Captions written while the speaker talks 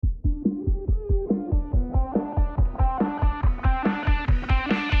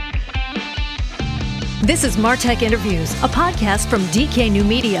This is MarTech Interviews, a podcast from DK New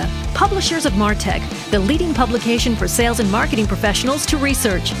Media, publishers of MarTech, the leading publication for sales and marketing professionals to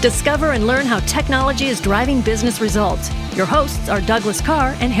research, discover, and learn how technology is driving business results. Your hosts are Douglas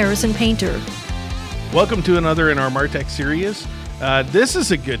Carr and Harrison Painter. Welcome to another in our MarTech series. This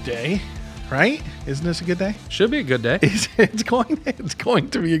is a good day, right? Isn't this a good day? Should be a good day. It's going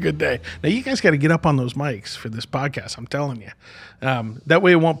to be a good day. Now, you guys got to get up on those mics for this podcast, I'm telling you. That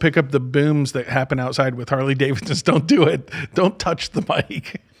way it won't pick up the booms that happen outside with Harley Davidsons. Don't do it. Don't touch the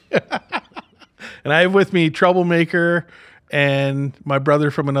mic. And I have with me Troublemaker and my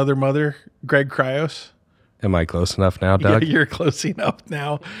brother from another mother, Greg Kraios. Am I close enough now, Doug? Yeah, you're close enough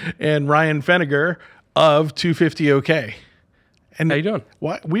now. And Ryan Feniger of 250 OK. And how you doing?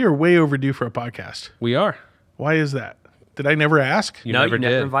 We are way overdue for a podcast. We are. Why is that? Did I never ask? You No, never you did.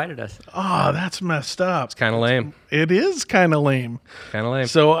 never invited us. Oh, that's messed up. It's kind of lame. It is kind of lame.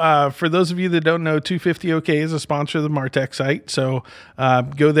 So for those of you that don't know, 250 OK is a sponsor of the MarTech site. So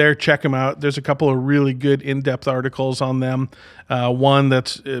go there, check them out. There's a couple of really good in-depth articles on them. One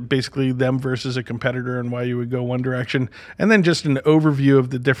that's basically them versus a competitor and why you would go one direction. And then just an overview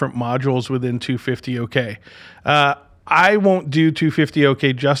of the different modules within 250 OK. I won't do 250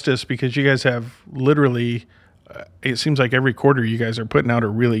 OK justice because you guys have literally... it seems like every quarter you guys are putting out a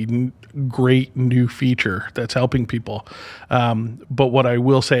really great new feature that's helping people. But what I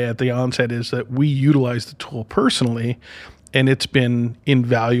will say at the onset is that we utilize the tool personally, and it's been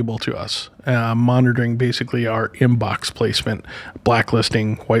invaluable to us, monitoring basically our inbox placement,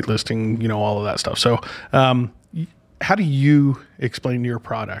 blacklisting, whitelisting, all of that stuff. So how do you explain your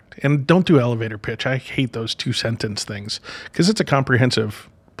product? And don't do elevator pitch. I hate those 2-sentence things because it's a comprehensive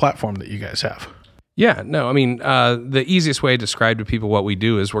platform that you guys have. Yeah, no, I mean, the easiest way to describe to people what we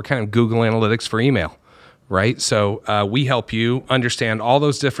do is we're kind of Google Analytics for email, right? So we help you understand all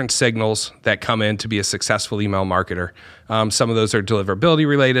those different signals that come in to be a successful email marketer. Some of those are deliverability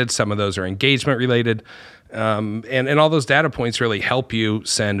related, some of those are engagement related, and all those data points really help you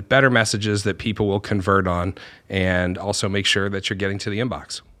send better messages that people will convert on and also make sure that you're getting to the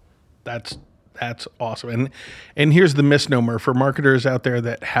inbox. That's awesome. And here's the misnomer for marketers out there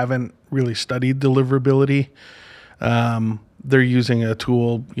that haven't really studied deliverability. They're using a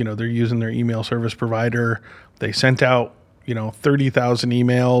tool, they're using their email service provider. They sent out, 30,000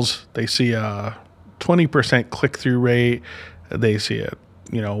 emails. They see a 20% click-through rate. They see a,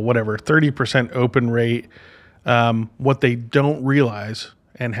 30% open rate. What they don't realize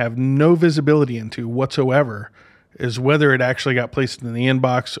and have no visibility into whatsoever is whether it actually got placed in the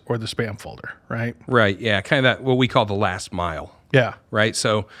inbox or the spam folder, right? Right, yeah, kind of that, what we call the last mile. Yeah. Right,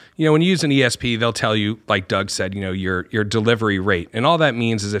 so, when you use an ESP, they'll tell you, like Doug said, your delivery rate. And all that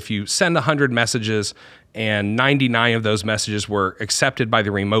means is if you send 100 messages and 99 of those messages were accepted by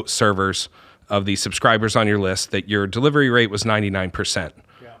the remote servers of the subscribers on your list, that your delivery rate was 99%.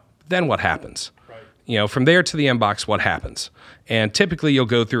 Yeah. Then what happens? From there to the inbox, what happens? And typically you'll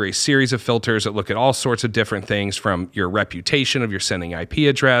go through a series of filters that look at all sorts of different things, from your reputation of your sending IP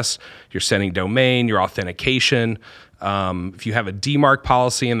address, your sending domain, your authentication. If you have a DMARC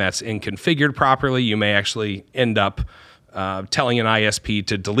policy and that's configured properly, you may actually end up telling an ISP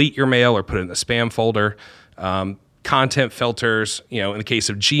to delete your mail or put it in the spam folder. Content filters, in the case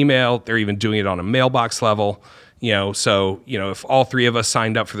of Gmail, they're even doing it on a mailbox level. So if all three of us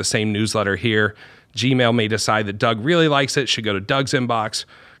signed up for the same newsletter here, Gmail may decide that Doug really likes it, should go to Doug's inbox.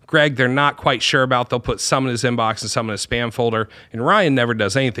 Greg, they're not quite sure about. They'll put some in his inbox and some in his spam folder. And Ryan never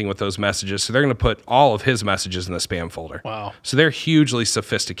does anything with those messages, so they're going to put all of his messages in the spam folder. Wow. So they're hugely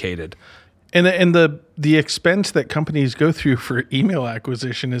sophisticated. And the expense that companies go through for email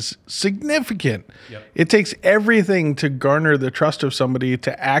acquisition is significant. Yep. It takes everything to garner the trust of somebody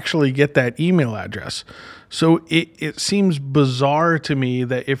to actually get that email address. So it seems bizarre to me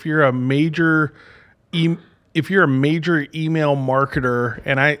that if you're a major email marketer,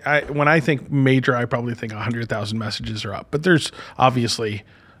 and I when I think major, I probably think 100,000 messages are up. But there's obviously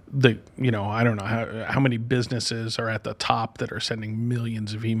I don't know how many businesses are at the top that are sending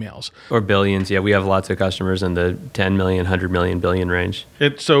millions of emails. Or billions. Yeah, we have lots of customers in the 10 million, 100 million, billion range.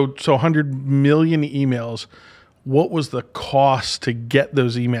 So 100 million emails. What was the cost to get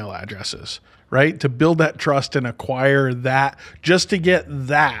those email addresses, right? To build that trust and acquire that, just to get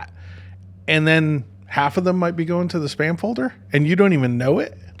that. And then half of them might be going to the spam folder and you don't even know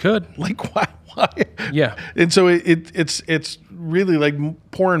it. Could. Like, why? Yeah. And so it's really like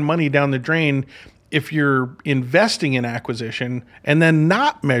pouring money down the drain if you're investing in acquisition and then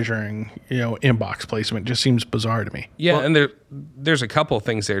not measuring, inbox placement. Just seems bizarre to me. Yeah, and there's a couple of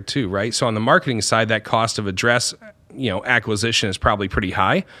things there too, right? So on the marketing side, that cost of address, acquisition is probably pretty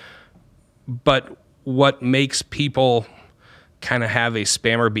high. But what makes people kind of have a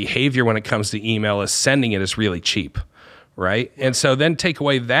spammer behavior when it comes to email is sending it is really cheap, right? And so then take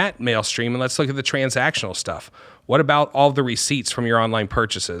away that mail stream and let's look at the transactional stuff. What about all the receipts from your online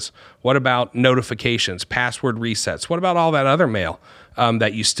purchases? What about notifications, password resets? What about all that other mail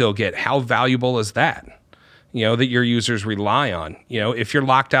that you still get? How valuable is that? That your users rely on. If you're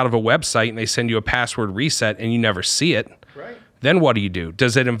locked out of a website and they send you a password reset and you never see it, right, then what do?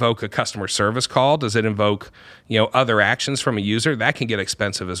 Does it invoke a customer service call? Does it invoke, other actions from a user? That can get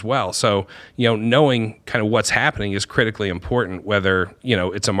expensive as well. So, knowing kind of what's happening is critically important, whether,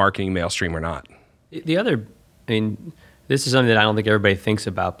 it's a marketing mail stream or not. The other, this is something that I don't think everybody thinks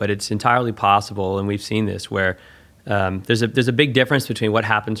about, but it's entirely possible, and we've seen this, where there's a big difference between what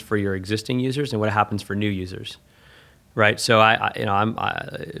happens for your existing users and what happens for new users. Right, so I'm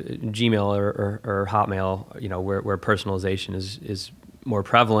Gmail or Hotmail, where personalization is more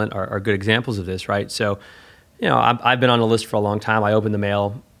prevalent, are good examples of this, right? So, I've been on a list for a long time. I open the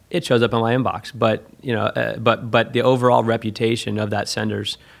mail, it shows up in my inbox, but but the overall reputation of that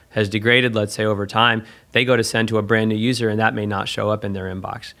senders has degraded. Let's say over time, they go to send to a brand new user, and that may not show up in their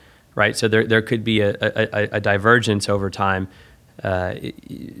inbox, right? So there could be a divergence over time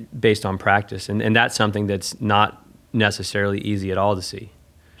based on practice, and that's something that's not necessarily easy at all to see.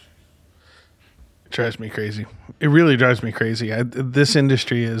 It drives me crazy. It really drives me crazy. This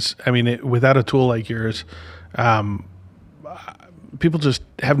industry is, without a tool like yours, people just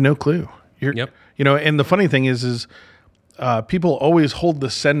have no clue. Yep. And the funny thing is people always hold the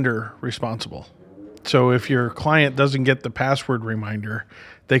sender responsible. So if your client doesn't get the password reminder,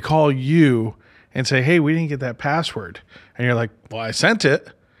 they call you and say, hey, we didn't get that password. And you're like, well, I sent it.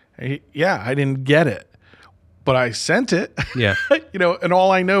 Yeah, I didn't get it, but I sent it. Yeah. And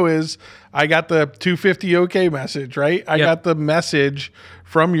all I know is I got the 250 OK message, right? I got the message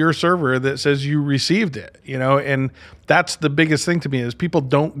from your server that says you received it, and that's the biggest thing to me is people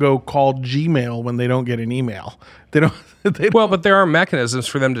don't go call Gmail when they don't get an email. They don't. Well, but there are mechanisms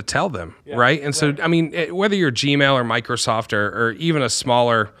for them to tell them, right? And so, whether you're Gmail or Microsoft or even a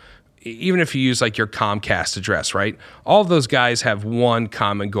smaller, even if you use like your Comcast address, right? All of those guys have one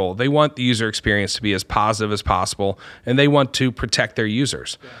common goal. They want the user experience to be as positive as possible, and they want to protect their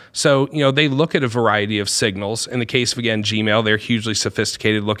users. Yeah. So, they look at a variety of signals. In the case of, again, Gmail, they're hugely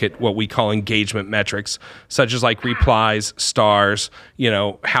sophisticated, look at what we call engagement metrics, such as like replies, stars,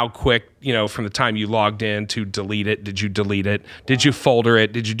 how quick, from the time you logged in to delete it. Did you delete it? Did you folder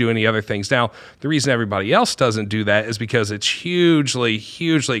it? Did you do any other things? Now, the reason everybody else doesn't do that is because it's hugely,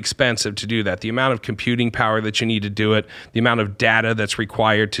 hugely expensive to do that. The amount of computing power that you need to do it, the amount of data that's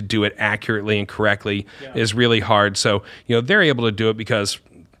required to do it accurately and correctly is really hard. So, they're able to do it because,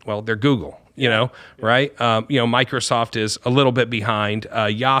 well, they're Google, right? Microsoft is a little bit behind.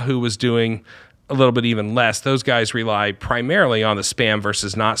 Yahoo was doing a little bit even less. Those guys rely primarily on the spam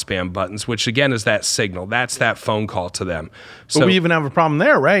versus not spam buttons, which again is that signal. That's that phone call to them. But we even have a problem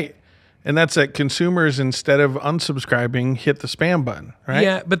there, right? And that's that consumers, instead of unsubscribing, hit the spam button, right?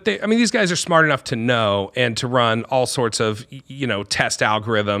 Yeah, but these guys are smart enough to know and to run all sorts of, test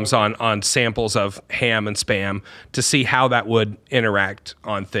algorithms on samples of ham and spam to see how that would interact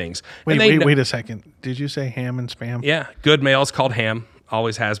on things. Wait a second. Did you say ham and spam? Yeah, good mail is called ham.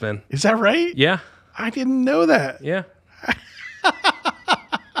 Always has been. Is that right? Yeah. I didn't know that. Yeah.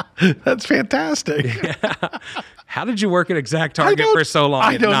 That's fantastic. Yeah. How did you work at Exact Target for so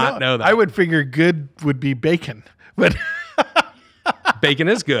long and not know that? I would figure good would be bacon, but bacon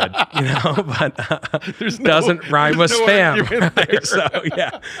is good, but doesn't rhyme with spam. Right? So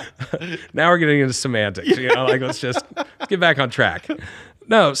yeah. Now we're getting into semantics. Let's get back on track.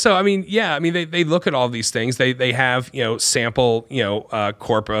 No, so they look at all these things. They have sample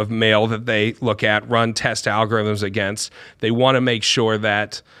corp of mail that they look at, run test algorithms against. They want to make sure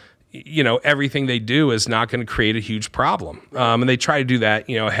that everything they do is not going to create a huge problem, and they try to do that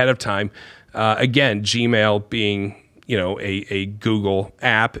ahead of time. Again, Gmail being a Google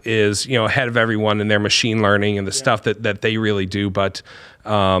app is ahead of everyone in their machine learning and the stuff that they really do, but.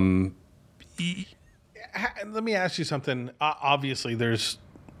 Let me ask you something. Obviously, there's,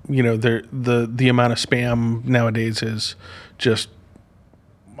 the amount of spam nowadays is just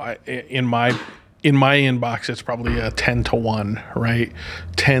in my inbox. It's probably a 10-to-1, right?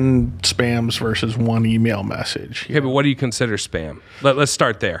 10 spams versus one email message. Okay, but what do you consider spam? Let's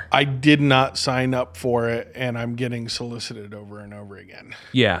start there. I did not sign up for it, and I'm getting solicited over and over again.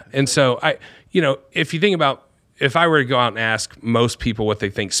 Yeah, and so if you think about. If I were to go out and ask most people what they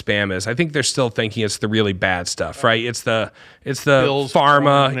think spam is, I think they're still thinking it's the really bad stuff, right? It's the Bills,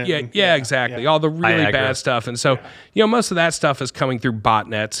 pharma, exactly, all the really bad stuff. And so, most of that stuff is coming through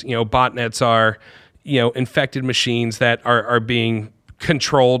botnets. Botnets are, infected machines that are being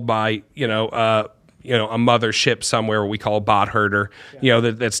controlled by, a mothership somewhere we call a bot herder,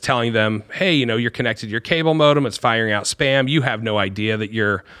 that's telling them, hey, you're connected to your cable modem, it's firing out spam. You have no idea that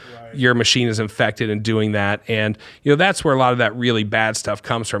your machine is infected and doing that. And, that's where a lot of that really bad stuff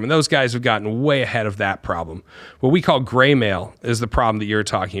comes from. And those guys have gotten way ahead of that problem. What we call gray mail is the problem that you're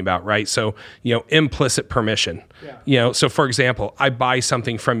talking about, right? So, implicit permission. Yeah. So for example, I buy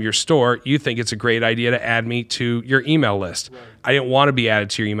something from your store. You think it's a great idea to add me to your email list. Right. I didn't want to be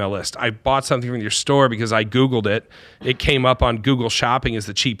added to your email list. I bought something from your store because I Googled it. It came up on Google Shopping as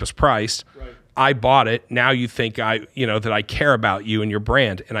the cheapest price. Right. I bought it. Now you think that I care about you and your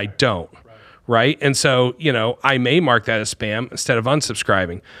brand, and I don't. Right. And so, I may mark that as spam instead of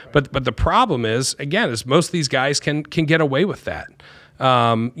unsubscribing. Right. But the problem is most of these guys can get away with that.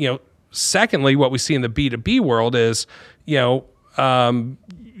 Secondly, what we see in the B2B world is, I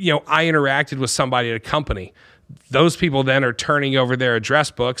interacted with somebody at a company. Those people then are turning over their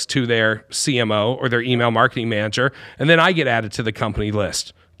address books to their CMO or their email marketing manager, and then I get added to the company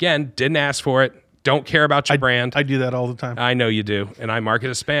list. Again, didn't ask for it. Don't care about your brand. I do that all the time. I know you do, and I mark it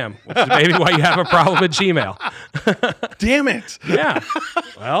as spam, which is maybe why you have a problem with Gmail. Damn it. Yeah.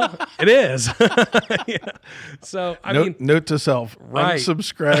 Well, it is. Yeah. So, I mean... Note to self. Right.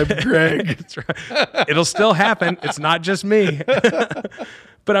 Unsubscribe Greg. That's right. It'll still happen. It's not just me.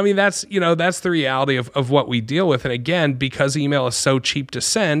 But I mean, that's the reality of what we deal with. And again, because email is so cheap to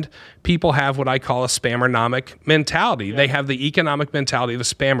send, people have what I call a spammernomic mentality. Yeah. They have the economic mentality of the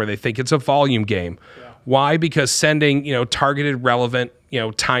spammer. They think it's a volume game. Yeah. Why? Because sending, targeted, relevant,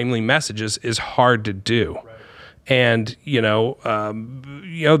 timely messages is hard to do. Right. And,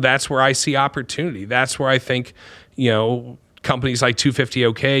 that's where I see opportunity. That's where I think, companies like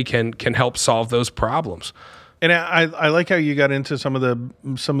 250OK can help solve those problems. And I like how you got into some of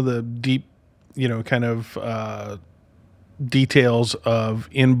the deep, kind of details of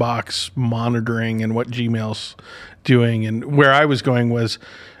inbox monitoring and what Gmail's doing. And where I was going was,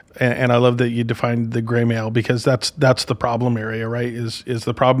 and I love that you defined the gray mail, because that's the problem area, right? Is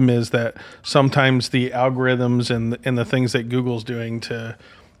the problem is that sometimes the algorithms and the things that Google's doing to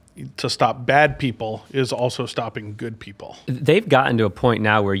stop bad people is also stopping good people. They've gotten to a point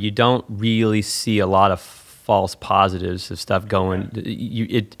now where you don't really see a lot of false positives of stuff going.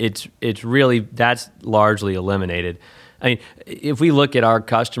 It's really, that's largely eliminated. I mean, if we look at our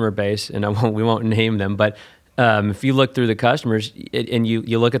customer base, and we won't name them, but if you look through the customers and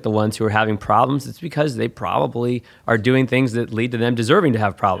you look at the ones who are having problems, it's because they probably are doing things that lead to them deserving to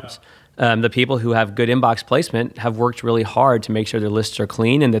have problems. Yeah. The people who have good inbox placement have worked really hard to make sure their lists are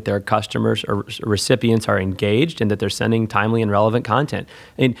clean and that their customers or recipients are engaged and that they're sending timely and relevant content.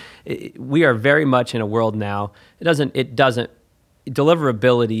 And we are very much in a world now.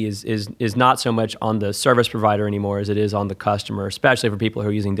 Deliverability is not so much on the service provider anymore as it is on the customer, especially for people who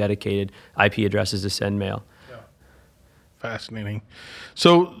are using dedicated IP addresses to send mail. Yeah. Fascinating.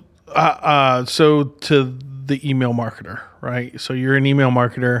 So to the email marketer, right? So you're an email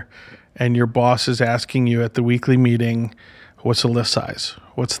marketer, and your boss is asking you at the weekly meeting, what's the list size?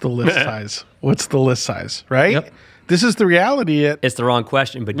 What's the list size? What's the list size, right? Yep. This is the reality. It's the wrong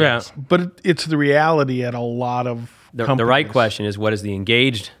question, but yes. But it's the reality at a lot of companies. The right question is, what is the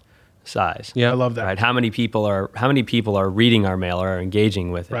engaged size? Yeah, I love that. Right? How many people are reading our mail or are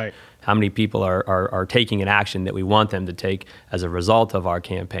engaging with it? Right. How many people are taking an action that we want them to take as a result of our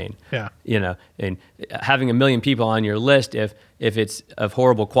campaign? Yeah. And having 1 million people on your list, if it's of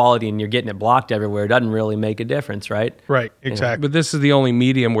horrible quality and you're getting it blocked everywhere, it doesn't really make a difference, right? Right, exactly. But this is the only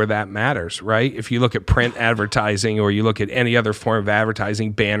medium where that matters, right? If you look at print advertising or you look at any other form of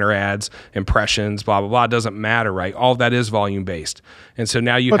advertising, banner ads, impressions, blah, blah, blah, it doesn't matter, right? All that is volume-based. And so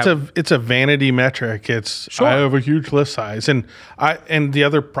now it's a vanity metric. It's, sure. I have a huge list size. And the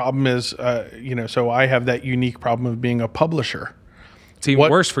other problem is, so I have that unique problem of being a publisher. It's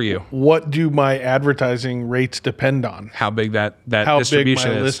even worse for you. What do my advertising rates depend on? How big that how distribution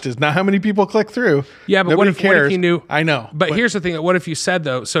big my list is. Not how many people click through. Yeah, but what if you knew? I know. But here's the thing. What if you said,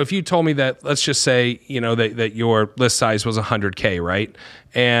 though, so if you told me that, let's just say, that your list size was 100K, right?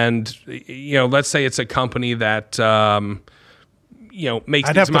 And, let's say it's a company that, makes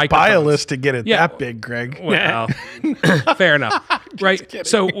I'd have to buy a list to get it that big, Greg. Well, fair enough. Right.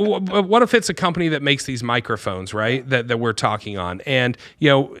 So what if it's a company that makes these microphones, right? That we're talking on. And,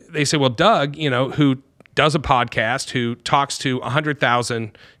 they say, well, Doug, who does a podcast, who talks to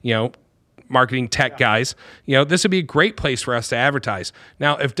 100,000, marketing tech guys, this would be a great place for us to advertise.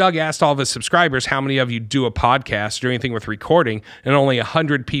 Now, if Doug asked all of his subscribers, how many of you do a podcast, do anything with recording, and only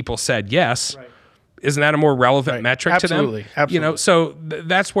 100 people said yes, right. isn't that a more relevant metric to them? Absolutely. You know, so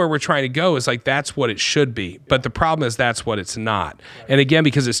that's where we're trying to go, is like, that's what it should be. But the problem is that's what it's not. And again,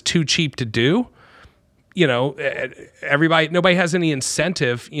 because it's too cheap to do, you know, nobody has any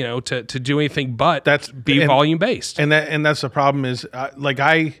incentive, you know, to do anything but be volume based. And that's the problem is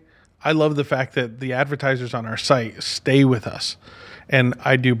I love the fact that the advertisers on our site stay with us, and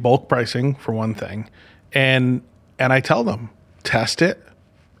I do bulk pricing for one thing. And I tell them, test it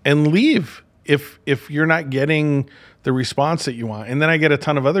and leave if you're not getting the response that you want. And then I get a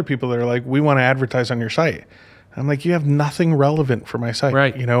ton of other people that are like, we want to advertise on your site. I'm like, you have nothing relevant for my site.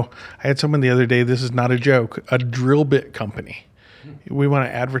 Right. You know, I had someone the other day, this is not a joke, a drill bit company. We want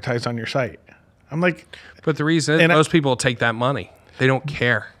to advertise on your site. I'm like, but the reason is most people will take that money. They don't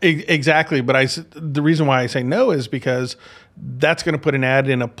care. Exactly. But the reason why I say no is because that's going to put an ad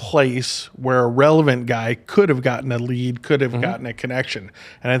in a place where a relevant guy could have gotten a lead, could have gotten a connection.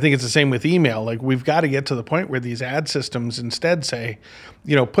 And I think it's the same with email. Like, we've got to get to the point where these ad systems instead say,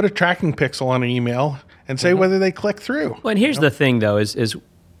 you know, put a tracking pixel on an email and say whether they click through. Well, and here's the thing, though, is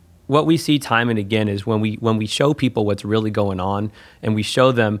what we see time and again is when we show people what's really going on, and we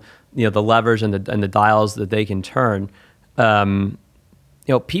show them, you know, the levers and the dials that they can turn.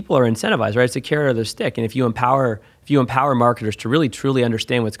 You know, people are incentivized, right? It's a carrot or the stick. And if you empower marketers to really truly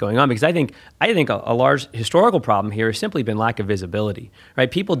understand what's going on, because I think a large historical problem here has simply been lack of visibility, right?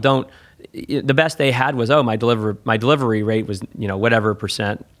 People don't. The best they had was, my delivery rate was, you know, whatever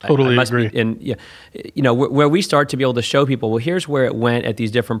percent. Totally agree. And you know, where we start to be able to show people, well, here's where it went at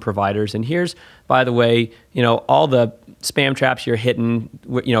these different providers, and here's, by the way, you know, all the spam traps you're hitting,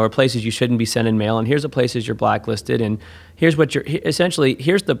 you know, are places you shouldn't be sending mail, and here's the places you're blacklisted, and here's what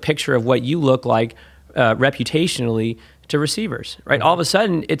here's the picture of what you look like reputationally to receivers, right? All of a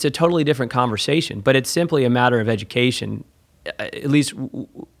sudden, it's a totally different conversation, but it's simply a matter of education, at least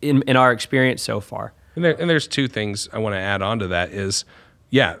in our experience so far. And there's two things I want to add on to that is,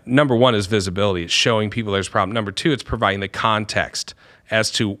 number one is visibility. It's showing people there's a problem. Number two, it's providing the context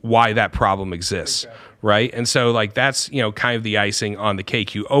as to why that problem exists, right? And so, like, that's, you know, kind of the icing on the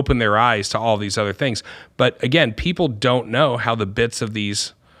cake. You open their eyes to all these other things. But again, people don't know how the bits of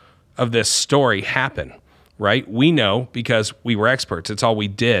this story happen, right? We know because we were experts. It's all we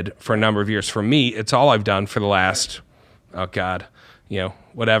did for a number of years. For me, it's all I've done for the last, well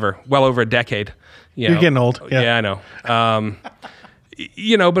over a decade. You're getting old. Yeah, I know.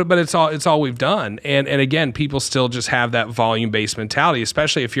 You know, but it's all we've done. And again, people still just have that volume-based mentality,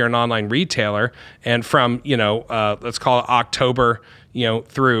 especially if you're an online retailer. And from, you know, let's call it October, you know,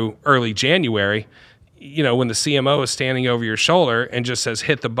 through early January, you know, when the CMO is standing over your shoulder and just says,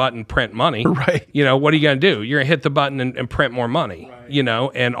 hit the button, print money, right? You know, what are you going to do? You're going to hit the button and print more money, right? You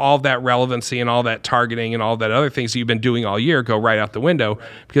know, and all of that relevancy and all that targeting and all that other things that you've been doing all year go right out the window, right?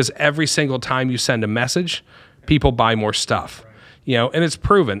 Because every single time you send a message, people buy more stuff, right? You know, and it's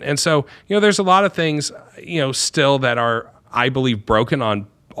proven. And so, you know, there's a lot of things, you know, still that are, I believe, broken on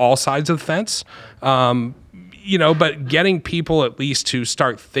all sides of the fence. You know, but getting people at least to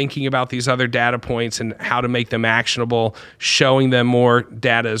start thinking about these other data points and how to make them actionable, showing them more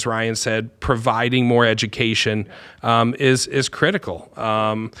data, as Ryan said, providing more education is critical.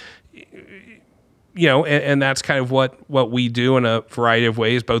 You know, and that's kind of what we do in a variety of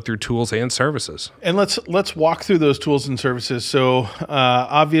ways, both through tools and services. And let's walk through those tools and services. So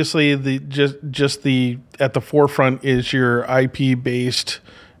obviously, just at the forefront is your IP based.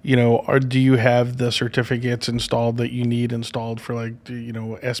 You know, or do you have the certificates installed that you need installed for, like, you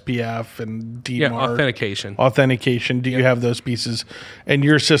know, SPF and DMARC? Yeah, authentication. Authentication. Do you have those pieces? And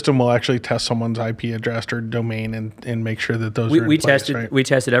your system will actually test someone's IP address or domain and make sure that those are in place, right? We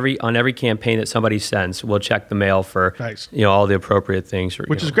tested on every campaign that somebody sends. We'll check the mail for you know, all the appropriate things.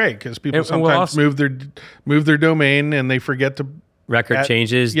 Which is great, because people sometimes move their domain and they forget to record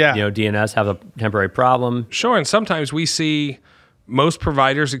changes. You know, DNS have a temporary problem. Sure, and sometimes we see most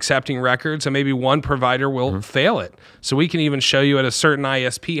providers accepting records, and maybe one provider will fail it. So we can even show you at a certain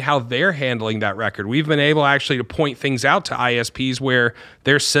ISP how they're handling that record. We've been able actually to point things out to ISPs where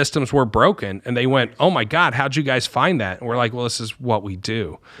their systems were broken, and they went, oh my God, how'd you guys find that? And we're like, well, this is what we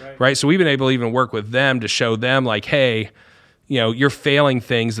do, right? So we've been able to even work with them to show them, like, hey, you know, you're failing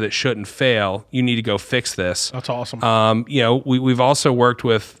things that shouldn't fail. You need to go fix this. That's awesome. You know, we've also worked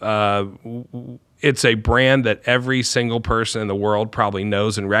with it's a brand that every single person in the world probably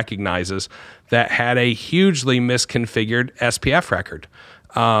knows and recognizes that had a hugely misconfigured SPF record.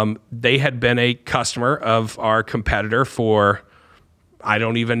 They had been a customer of our competitor for I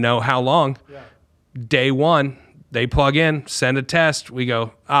don't even know how long. Yeah. Day one, they plug in, send a test. We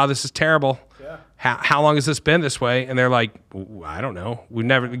go, this is terrible. Yeah. how long has this been this way? And they're like, I don't know.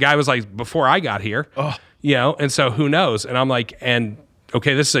 The guy was like, before I got here, and so who knows? And I'm like,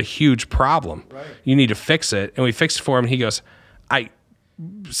 okay, this is a huge problem. Right. You need to fix it. And we fixed it for him. And he goes,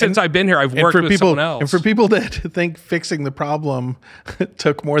 since I've been here, I've worked with someone else. And for people that think fixing the problem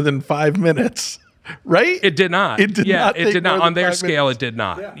took more than 5 minutes, right? It did not. It did not. On their scale, it did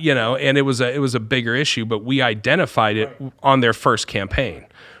not. And it was a bigger issue, but we identified it on their first campaign.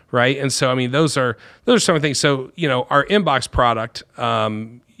 Right. And so, I mean, those are some of the things. So, our inbox product,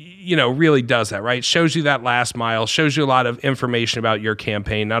 really does that, right? Shows you that last mile, shows you a lot of information about your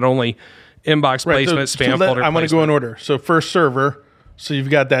campaign, not only inbox placement, spam folder I'm going to go in order. So first server, so you've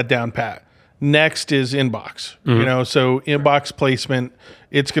got that down pat. Next is inbox, so inbox placement,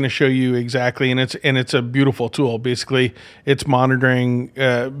 it's going to show you exactly, and it's a beautiful tool. Basically, it's monitoring,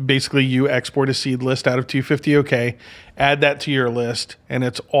 basically you export a seed list out of 250OK, add that to your list, and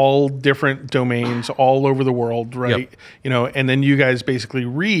it's all different domains all over the world, right? Yep. And then you guys basically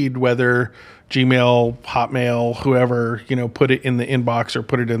read whether Gmail, Hotmail, whoever, put it in the inbox or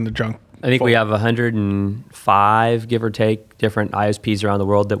put it in the junk. I think we have 105, give or take, different ISPs around the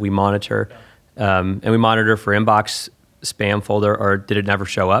world that we monitor. And we monitor for inbox, spam folder, or did it never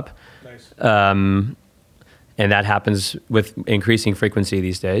show up? Nice. And that happens with increasing frequency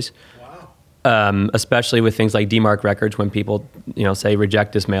these days. Wow. Especially with things like DMARC records, when people, say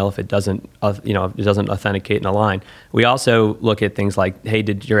reject this mail if it doesn't, it doesn't authenticate in a line. We also look at things like, hey,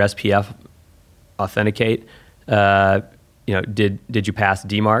 did your SPF authenticate? Did you pass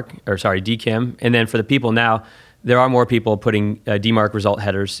DKIM? And then for the people now, there are more people putting DMARC result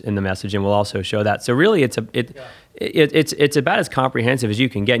headers in the message, and we'll also show that. So really, it's about as comprehensive as you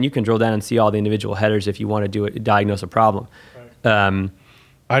can get, and you can drill down and see all the individual headers if you want to diagnose a problem. Right.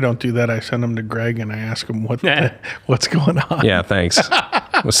 I don't do that. I send them to Greg, and I ask him what's going on. Yeah, thanks.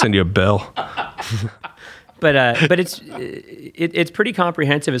 We'll send you a bill. But it's pretty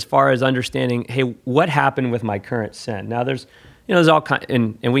comprehensive as far as understanding, hey, what happened with my current send? Now there's all kind,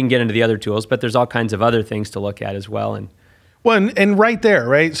 and we can get into the other tools, but there's all kinds of other things to look at as well. And right there,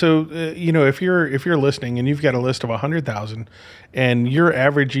 right? So if you're listening and you've got a list of 100,000, and your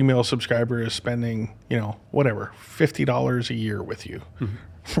average email subscriber is spending $50 a year with you,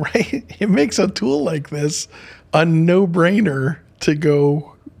 right? It makes a tool like this a no-brainer to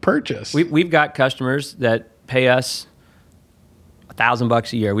go purchase. We've got customers that pay us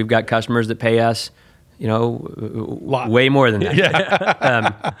 $1,000 a year. We've got customers that pay us, way more than that.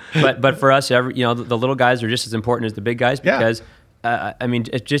 Yeah. But for us, the little guys are just as important as the big guys because,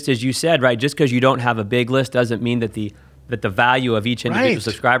 it's just as you said, right? Just because you don't have a big list doesn't mean that the value of each individual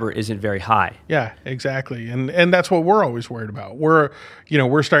subscriber isn't very high. Yeah, exactly. And that's what we're always worried about. We're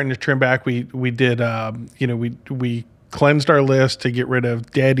starting to trim back. We did, we cleansed our list to get rid of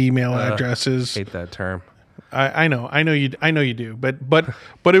dead email addresses. Hate that term. I know you do,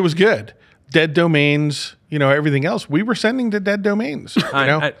 but it was good. Dead domains, everything else. We were sending to dead domains.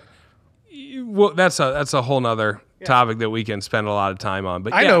 Well, that's a whole nother topic that we can spend a lot of time on.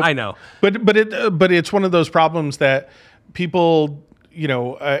 But I know. But it's one of those problems that people,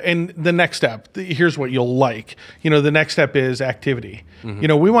 and the next step. Here's what you'll like. The next step is activity.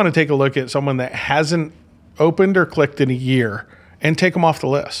 Mm-hmm. We want to take a look at someone that hasn't opened or clicked in a year and take them off the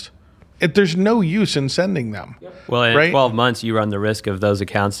list. There's no use in sending them. Well, in 12 months, you run the risk of those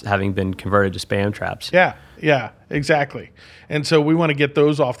accounts having been converted to spam traps. Yeah, exactly. And so we want to get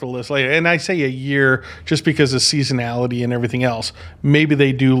those off the list later. And I say a year just because of seasonality and everything else. Maybe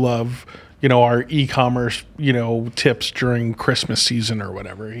they do love, our e-commerce, tips during Christmas season or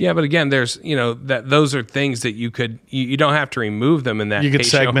whatever. Yeah, but again, there's, that those are things that you don't have to remove them in that case. You could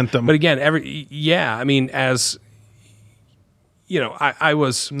segment them. But again, as I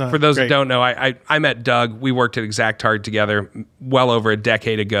was, for those that don't know, I met Doug. We worked at ExactTarget together well over a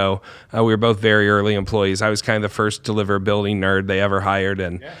decade ago. We were both very early employees. I was kind of the first deliverability nerd they ever hired.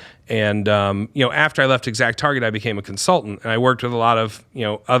 And after I left ExactTarget, I became a consultant. And I worked with a lot of,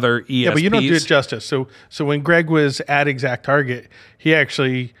 other ESPs. Yeah, but you don't do it justice. So when Greg was at ExactTarget, he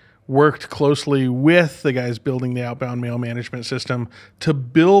actually worked closely with the guys building the outbound mail management system to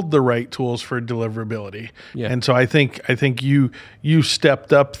build the right tools for deliverability. Yeah. And so I think you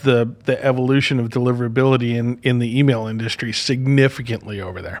stepped up the evolution of deliverability in the email industry significantly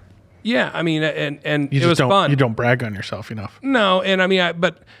over there. Yeah, I mean, and it was fun. You don't brag on yourself enough. No, and I mean,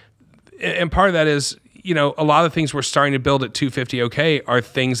 and part of that is, a lot of things we're starting to build at 250OK are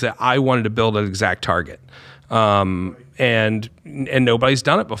things that I wanted to build at ExactTarget. and nobody's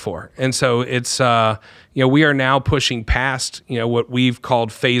done it before. And so it's, we are now pushing past, what we've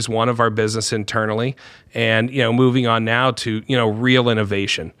called phase one of our business internally, and, moving on now to, real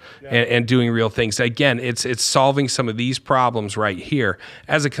innovation and doing real things. Again, it's solving some of these problems right here.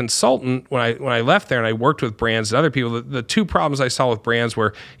 As a consultant, when I left there and I worked with brands and other people, the two problems I saw with brands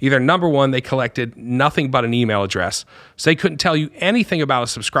were either, number one, they collected nothing but an email address. So they couldn't tell you anything about a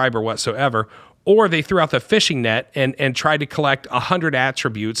subscriber whatsoever, or they threw out the fishing net and tried to collect 100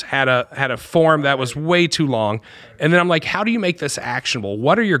 attributes, had a form that was way too long. And then I'm like, how do you make this actionable?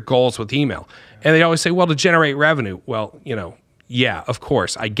 What are your goals with email? And they always say, well, to generate revenue. Well, yeah, of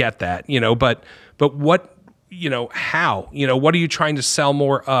course, I get that, but what, how, what are you trying to sell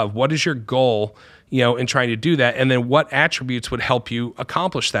more of? What is your goal, in trying to do that? And then what attributes would help you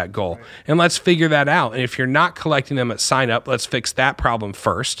accomplish that goal? Right. And let's figure that out. And if you're not collecting them at sign up, let's fix that problem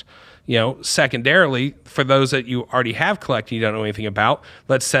first. Secondarily, for those that you already have collected, you don't know anything about,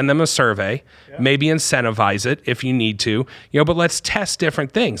 let's send them a survey, maybe incentivize it if you need to, but let's test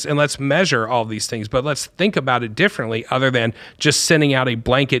different things and let's measure all these things, but let's think about it differently other than just sending out a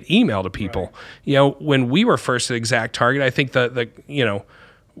blanket email to people. Right. When we were first at Exact Target, I think the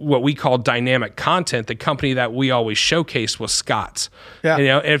what we call dynamic content, the company that we always showcased was Scott's. Yeah.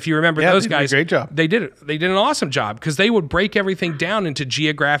 And if you remember those guys, did a great job. They did it. They did an awesome job because they would break everything down into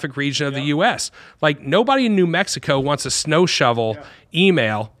geographic region of the U.S. Like nobody in New Mexico wants a snow shovel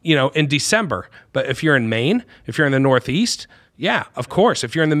email, in December. But if you're in Maine, if you're in the Northeast, yeah, of course.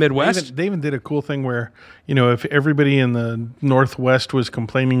 If you're in the Midwest. They even did a cool thing where, if everybody in the Northwest was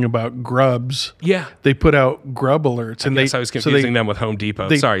complaining about grubs, they put out grub alerts. And I was confusing them with Home Depot.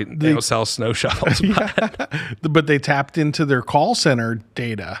 They don't sell snow shovels. But they tapped into their call center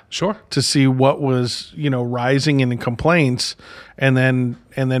data. Sure. To see what was, rising in complaints and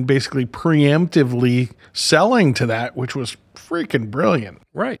then basically preemptively selling to that, which was freaking brilliant.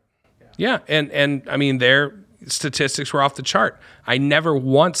 Right. Yeah. And I mean, their statistics were off the chart. I never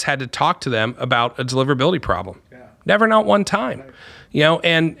once had to talk to them about a deliverability problem. Yeah. Never, not one time. Right.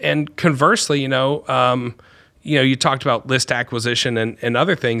 And conversely, you talked about list acquisition and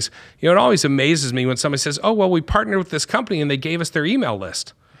other things. It always amazes me when somebody says, "Oh, well, we partnered with this company and they gave us their email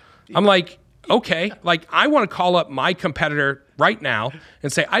list." I'm like, okay, I want to call up my competitor right now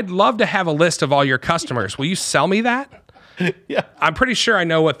and say, "I'd love to have a list of all your customers. Will you sell me that?" Yeah, I'm pretty sure I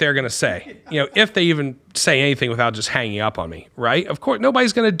know what they're going to say, if they even say anything without just hanging up on me, right? Of course,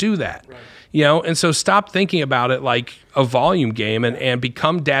 nobody's going to do that, right. And so stop thinking about it like a volume game and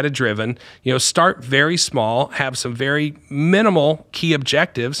become data-driven, start very small, have some very minimal key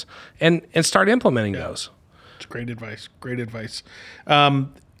objectives and start implementing those. It's great advice. Great advice.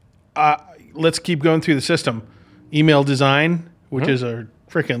 Let's keep going through the system. Email design, which is a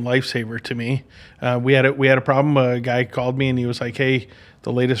freaking lifesaver to me. We had a problem. A guy called me and he was like, "Hey,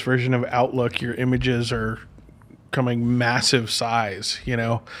 the latest version of Outlook, your images are coming massive size,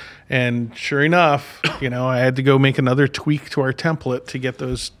 And sure enough, I had to go make another tweak to our template to get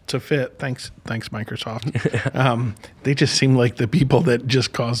those to fit. Thanks, Microsoft. They just seem like the people that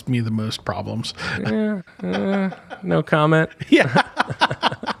just caused me the most problems. No comment. Yeah.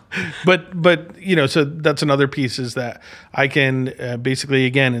 But so that's another piece is that I can basically,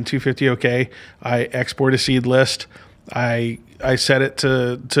 again, in 250 OK, I export a seed list. I set it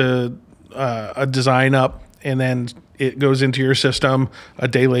to a design up, and then it goes into your system. A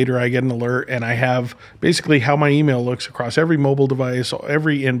day later, I get an alert, and I have basically how my email looks across every mobile device,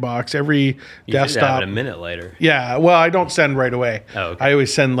 every inbox, every desktop. You have it a minute later. Yeah, well, I don't send right away. Oh, okay. I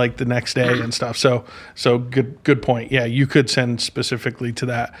always send the next day and stuff. So good point. Yeah, you could send specifically to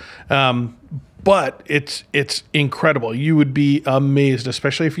that. But it's incredible. You would be amazed,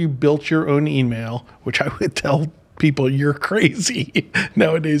 especially if you built your own email, which I would tell people you're crazy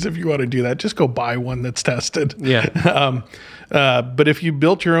nowadays. If you want to do that, just go buy one that's tested. Yeah. But if you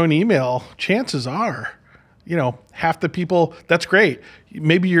built your own email, chances are, half the people, that's great.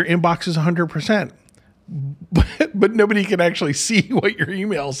 Maybe your inbox is 100%. But nobody can actually see what your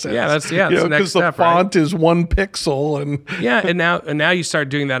email says. Yeah, that's the next step, because the font is 1 pixel, and now you start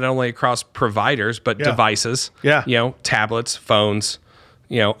doing that not only across providers but devices. Yeah, tablets, phones,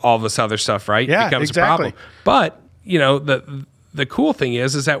 all this other stuff. Right? Yeah, becomes exactly. a problem. But the cool thing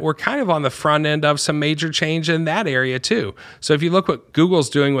is that we're kind of on the front end of some major change in that area too. So if you look what Google's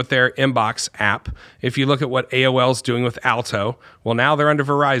doing with their inbox app, if you look at what AOL's doing with Alto, well, now they're under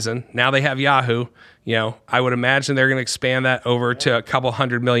Verizon. Now they have Yahoo. I would imagine they're going to expand that over to a couple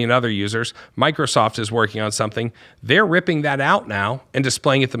 100 million other users. Microsoft is working on something. They're ripping that out now and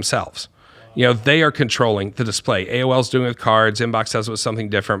displaying it themselves. They are controlling the display. AOL's doing it with cards. Inbox does it with something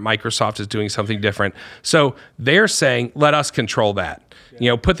different. Microsoft is doing something different. So they're saying, let us control that.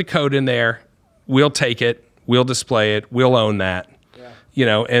 Put the code in there. We'll take it. We'll display it. We'll own that.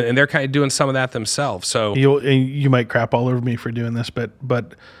 And they're kind of doing some of that themselves. So you might crap all over me for doing this,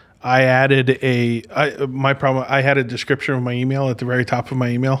 but I added I had a description of my email at the very top of my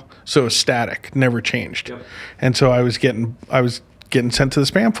email, so it was static, never changed. Yep. And so I was getting sent to the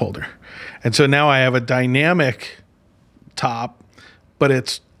spam folder. And so now I have a dynamic top, but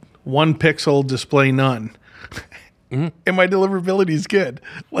it's 1 pixel display none. Mm-hmm. And my deliverability is good.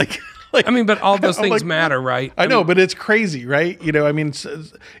 But all those things matter, right? I know, but it's crazy, right?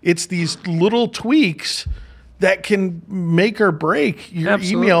 It's these little tweaks that can make or break your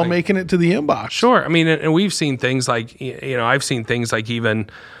email making it to the inbox. Sure. And we've seen things like, I've seen things like even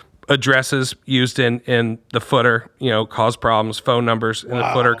addresses used in the footer, cause problems. Phone numbers in the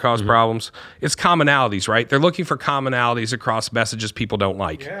footer cause problems. It's commonalities, right? They're looking for commonalities across messages people don't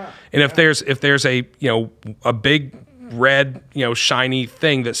like. Yeah. And if there's a big red, shiny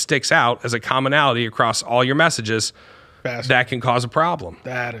thing that sticks out as a commonality across all your messages, that can cause a problem.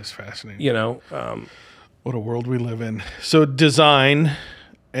 That is fascinating. What a world we live in. So design,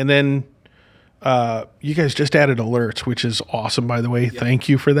 and then you guys just added alerts, which is awesome, by the way. Yep. Thank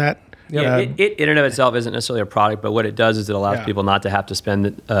you for that. Yeah, it in and of itself isn't necessarily a product, but what it does is it allows people not to have to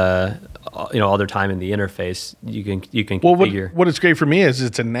spend all their time in the interface. You can configure. What is great for me is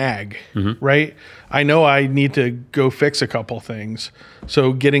it's a nag, right? I know I need to go fix a couple things,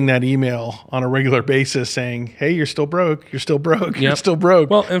 so getting that email on a regular basis saying, "Hey, you're still broke. You're still broke. You're still broke."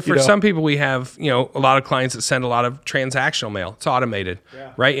 Well, and for some people, we have a lot of clients that send a lot of transactional mail. It's automated,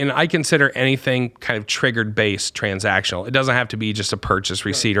 right? And I consider anything kind of triggered based transactional. It doesn't have to be just a purchase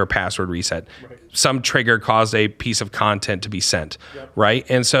receipt or a password reset. Right. Some trigger caused a piece of content to be sent, right?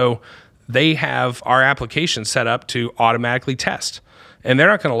 And so they have our application set up to automatically test. And they're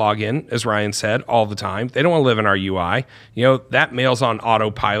not going to log in, as Ryan said, all the time. They don't want to live in our UI. That mail's on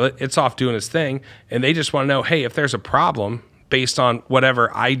autopilot. It's off doing its thing. And they just want to know, hey, if there's a problem based on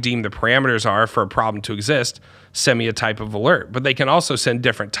whatever I deem the parameters are for a problem to exist, send me a type of alert. But they can also send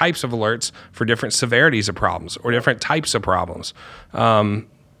different types of alerts for different severities of problems or different types of problems. And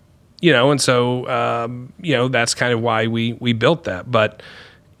so, that's kind of why we built that. But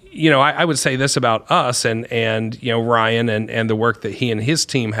I would say this about us and Ryan and the work that he and his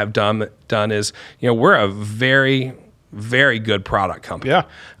team have done is, we're a very, very good product company.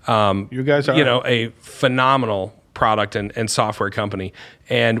 Yeah. You guys are. A phenomenal product and software company.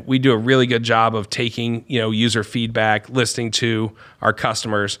 And we do a really good job of taking, user feedback, listening to our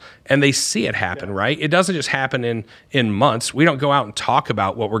customers, and they see it happen, right? It doesn't just happen in months. We don't go out and talk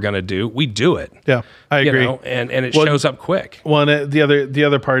about what we're going to do. We do it. Yeah, I agree. And it shows up quick. Well, and the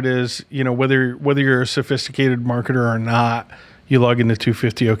other part is, whether you're a sophisticated marketer or not, you log into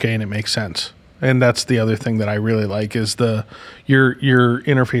 250OK and it makes sense. And that's the other thing that I really like is your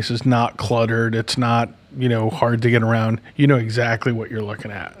interface is not cluttered. It's not, hard to get around. You know exactly what you're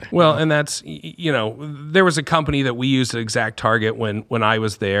looking at. Well, and that's, there was a company that we used at Exact Target when I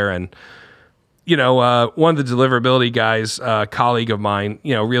was there. And, one of the deliverability guys, a colleague of mine,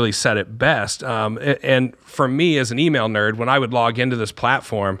 really said it best. And for me as an email nerd, when I would log into this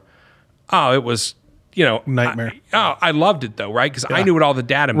platform, it was, nightmare. I loved it though, right? Because I knew what all the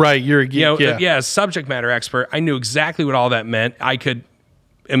data meant. Right, you're a geek. As subject matter expert, I knew exactly what all that meant. I could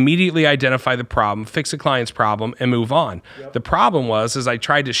immediately identify the problem, fix a client's problem, and move on. Yep. The problem was I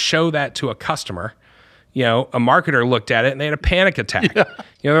tried to show that to a customer. A marketer looked at it and they had a panic attack. Yeah.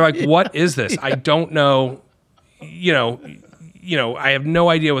 They're like, "What is this? I don't know. I have no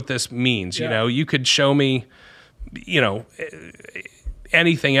idea what this means. Yeah. You could show me,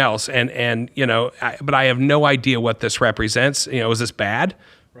 anything else, but I have no idea what this represents. Is this bad?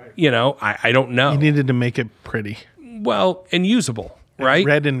 Right. I don't know. You needed to make it pretty. Well, and usable, right?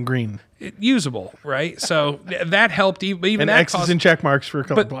 Red and green. Usable, right? So that helped. Even and that X's and check marks for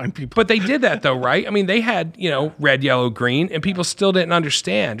colorblind people. But they did that though, right? They had red, yellow, green, and people still didn't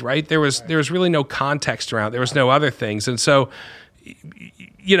understand, right? There was really no context around it. There was no other things, and so.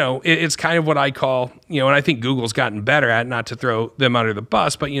 It's kind of what I call, and I think Google's gotten better at, not to throw them under the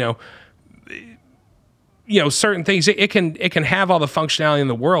bus, but certain things it can have all the functionality in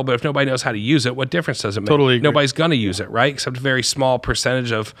the world, but if nobody knows how to use it, what difference does it make? Totally agree. Nobody's going to use it, right? Except a very small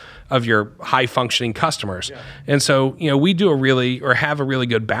percentage of your high functioning customers. Yeah. And so, we do have a really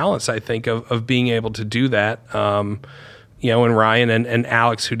good balance, I think, of being able to do that. And Ryan and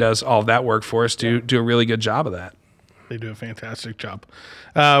Alex, who does all of that work for us, do a really good job of that. They do a fantastic job.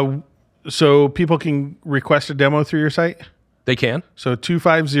 So people can request a demo through your site? They can. So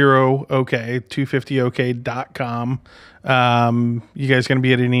 250OK, 250OK.com. You guys going to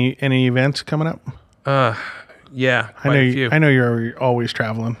be at any events coming up? Yeah, I know you're always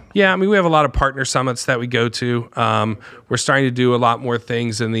traveling. Yeah, I mean, we have a lot of partner summits that we go to. We're starting to do a lot more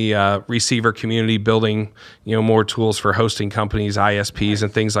things in the receiver community, building more tools for hosting companies, ISPs,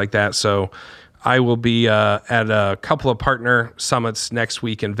 and things like that. So I will be at a couple of partner summits next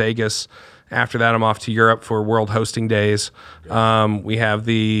week in Vegas. After that, I'm off to Europe for World Hosting Days. We have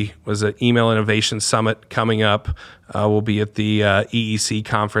the Email Innovation Summit coming up. We'll be at the EEC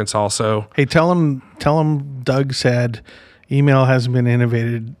conference also. Hey, tell them Doug said email hasn't been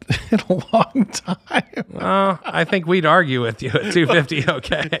innovated in a long time. I think we'd argue with you at 250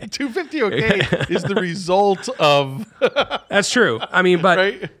 OK. 250 OK is the result of... That's true. I mean, but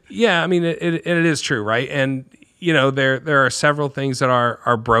right? Yeah, I mean, it is true, right? And there are several things that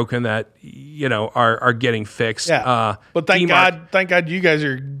are broken that are getting fixed. Yeah. But thank God you guys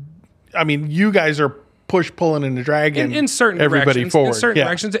are. I mean, you guys are pulling and dragging in certain everybody directions. forward. In certain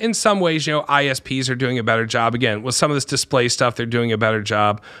directions. In some ways, ISPs are doing a better job. Again, with some of this display stuff, they're doing a better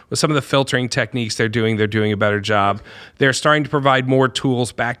job. With some of the filtering techniques they're doing a better job. They're starting to provide more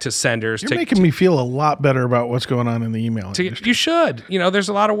tools back to senders. You're making me feel a lot better about what's going on in the email industry. You should. There's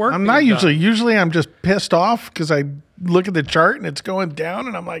a lot of work. I'm not usually. Usually, I'm just pissed off because I look at the chart and it's going down,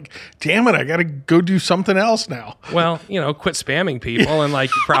 and I'm like, "Damn it! I got to go do something else now." Well, quit spamming people, and you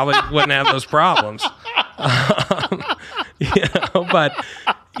probably wouldn't have those problems. But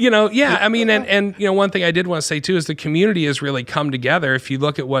yeah, I mean, and one thing I did want to say too is the community has really come together. If you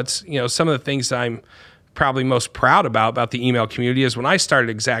look at what's some of the things I'm probably most proud about the email community is when I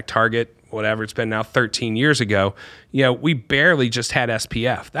started ExactTarget, whatever, it's been now 13 years ago, we barely just had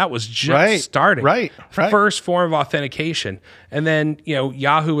SPF. That was just starting. Right. First form of authentication. And then,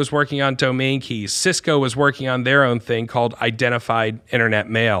 Yahoo was working on domain keys. Cisco was working on their own thing called Identified Internet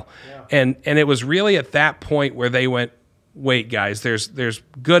Mail. Yeah. And it was really at that point where they went, wait, guys, there's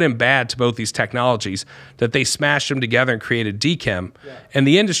good and bad to both these technologies, that they smashed them together and created DKIM. Yeah. And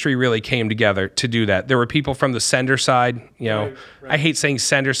the industry really came together to do that. There were people from the sender side, Right. I hate saying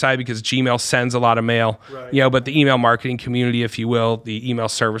sender side because Gmail sends a lot of mail, but the email marketing community, if you will, the email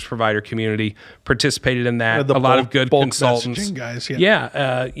service provider community participated in that. A lot of good consultants. Guys, a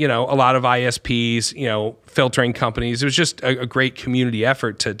lot of ISPs, filtering companies. It was just a great community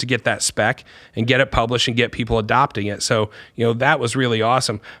effort to get that spec and get it published and get people adopting it. So, that was really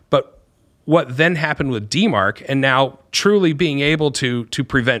awesome. But what then happened with DMARC and now truly being able to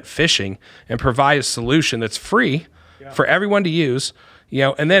prevent phishing and provide a solution that's free for everyone to use,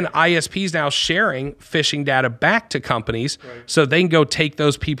 and then ISPs now sharing phishing data back to companies so they can go take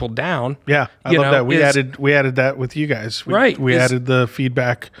those people down. Yeah, I love that. We added that with you guys. We added the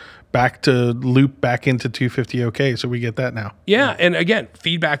feedback back to loop back into 250 OK, so we get that now. Yeah, and again,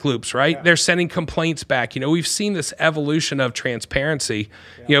 feedback loops, right? Yeah. They're sending complaints back. We've seen this evolution of transparency,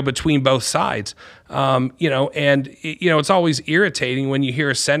 between both sides. And it's always irritating when you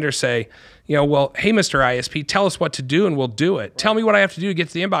hear a sender say, well, hey, Mr. ISP, tell us what to do and we'll do it. Right. Tell me what I have to do to get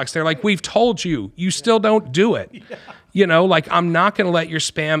to the inbox. They're like, we've told you, you still don't do it. Yeah. I'm not going to let your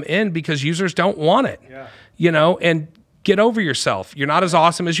spam in because users don't want it. Yeah. And get over yourself. You're not as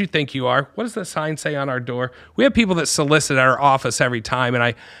awesome as you think you are. What does the sign say on our door? We have people that solicit at our office every time. And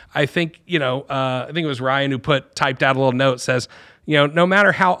I think, I think it was Ryan who typed out a little note, says, no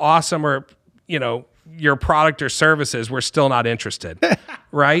matter how awesome or, your product or services, we're still not interested.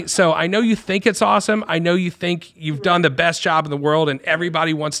 Right? So I know you think it's awesome. I know you think you've done the best job in the world and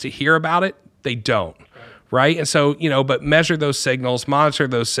everybody wants to hear about it. They don't. Right. And so, but measure those signals, monitor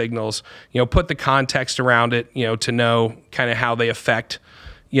those signals, put the context around it, to know kind of how they affect,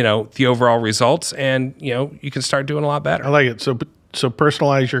 the overall results. And, you can start doing a lot better. I like it. So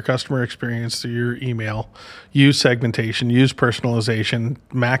personalize your customer experience through your email, use segmentation, use personalization,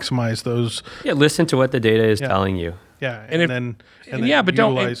 maximize those. Yeah. Listen to what the data is telling you. Yeah.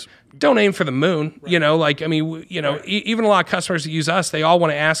 But don't aim for the moon. Right. Even a lot of customers that use us, they all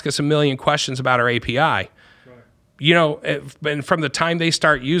want to ask us a million questions about our API. And from the time they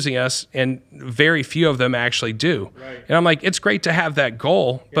start using us, and very few of them actually do. Right. And I'm like, it's great to have that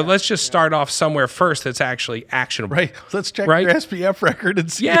goal, but let's just start off somewhere first that's actually actionable. Right. Let's check your SPF record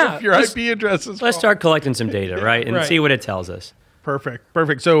and see if your IP address is Let's start collecting some data, right? And see what it tells us.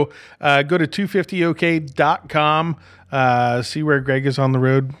 Perfect. So go to 250ok.com, see where Greg is on the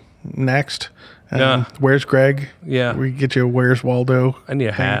road next. Where's Greg? Yeah. We get you a Where's Waldo. I need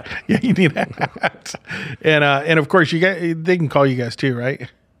a hat. Yeah, you need a hat. and of course, they can call you guys too,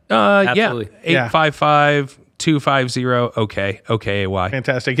 right? Absolutely. Yeah. 855 250-OKAY.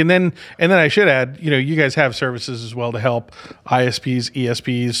 Fantastic. And then I should add, you guys have services as well to help ISPs,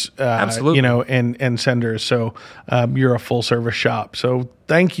 ESPs, Absolutely. And senders. So you're a full service shop. So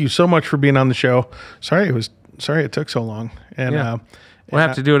thank you so much for being on the show. Sorry it took so long. And we'll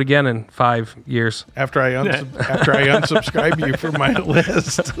have to do it again in 5 years. After I unsubscribe you from my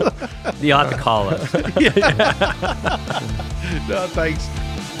list. You'll have to call us. No, thanks.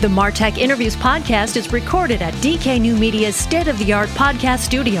 The MarTech Interviews podcast is recorded at DK New Media's state-of-the-art podcast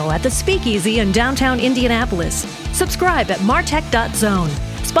studio at the Speakeasy in downtown Indianapolis. Subscribe at martech.zone.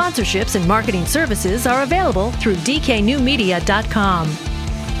 Sponsorships and marketing services are available through dknewmedia.com.